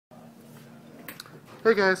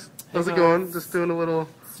Hey guys, how's it going? Just doing a little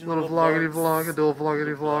vloggity vlog, a dual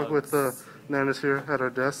vloggity vlog with Nanners here at our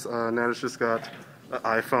desk. Nanners just got an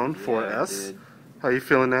iPhone 4S. How you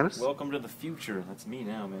feeling, Nanners? Welcome to the future. That's me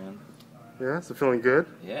now, man. Yeah, is it feeling good?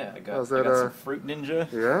 Yeah, I got some Fruit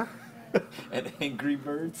Ninja. Yeah? And Angry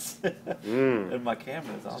Birds. And my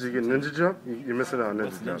camera is awesome. Did you get Ninja Jump? You're missing out on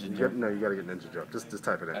Ninja Jump. Ninja Jump? No, you gotta get Ninja Jump. Just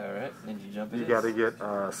type it in. Alright, Ninja Jump You gotta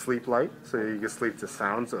get Sleep Light, so you can sleep to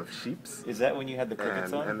sounds of sheeps. Is that when you had the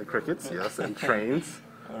crickets on? And the crickets, yes, and trains.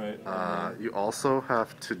 Alright. You also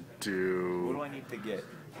have to do... What do I need to get?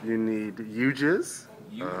 You need UJIS.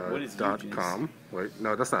 What is .com. Wait,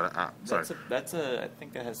 no, that's not an app. Sorry. I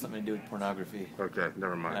think that has something to do with pornography. Okay,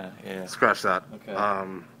 never mind. Yeah. Scratch that.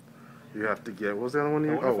 Okay. You have to get, what was the other one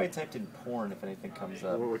you... I wonder if I typed in porn, if anything comes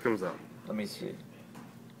up. What comes up? Let me see.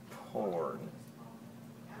 Porn.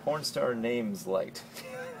 Porn star names light.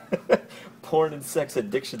 Porn and sex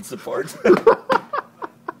addiction support.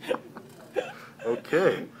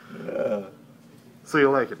 Okay. Yeah. So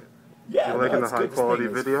you're liking it? Yeah, you're liking the high quality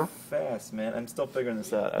video? Fast, man. I'm still figuring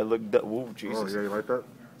this out. I looked up. Whoa, Jesus. Oh, yeah, you like that?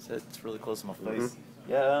 It's really close to my face.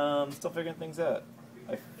 Yeah, I'm still figuring things out.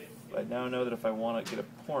 I now know that if I want to get a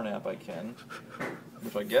porn app, I can,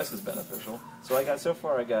 which I guess is beneficial. So so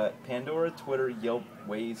far I got Pandora, Twitter, Yelp,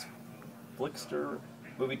 Waze, Flickster,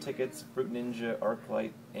 movie tickets, Fruit Ninja,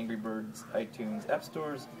 ArcLight, Angry Birds, iTunes, App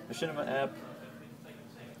Stores, the Cinema app.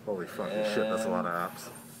 Holy fucking shit, that's a lot of apps.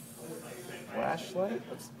 Flashlight?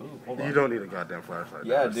 Hold on. You don't need a goddamn flashlight.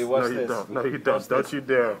 Yeah, dude, watch this. No, you don't. Don't you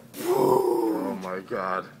dare. Oh my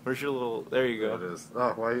god. Where's your little... There you go. There it is.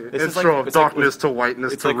 Oh, why? This Intro of darkness to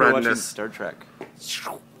whiteness it's to like we're watching redness. Star Trek.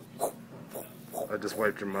 I just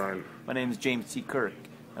wiped your mind. My name is James T. Kirk,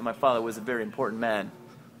 and my father was a very important man.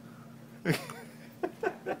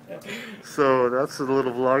 So that's a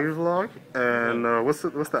little vloggy vlog. And what's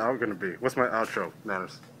the out gonna be? What's my outro,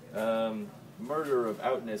 Nanners? Murder of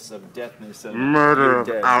outness of deathness. Murder of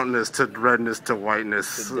outness to redness to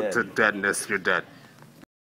whiteness to deadness. You're dead.